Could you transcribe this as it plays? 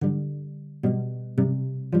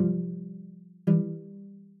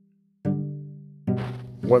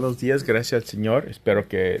Buenos días, gracias al Señor. Espero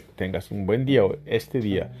que tengas un buen día. Este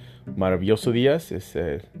día, maravilloso día, es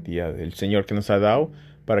el día del Señor que nos ha dado.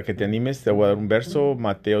 Para que te animes, te voy a dar un verso.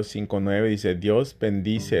 Mateo 5:9 dice: Dios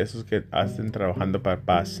bendice a esos que hacen trabajando para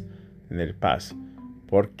paz, tener paz,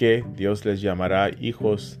 porque Dios les llamará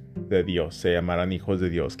hijos de Dios, se llamarán hijos de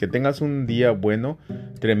Dios. Que tengas un día bueno,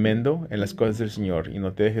 tremendo en las cosas del Señor y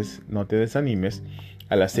no te desanimes.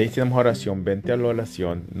 A las 6 tenemos oración, vente a la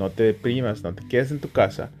oración, no te deprimas, no te quedes en tu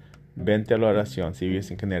casa, vente a la oración si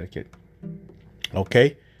vives en Connecticut. Ok,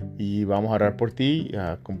 y vamos a orar por ti,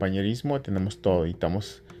 compañerismo, tenemos todo y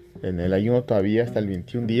estamos en el ayuno todavía hasta el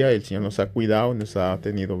 21 día. El Señor nos ha cuidado, nos ha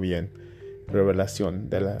tenido bien. Revelación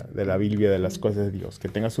de la Biblia, de las cosas de Dios. Que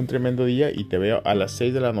tengas un tremendo día y te veo a las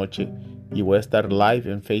 6 de la noche y voy a estar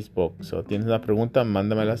live en Facebook. Si tienes una pregunta,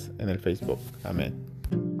 mándamelas en el Facebook. Amén.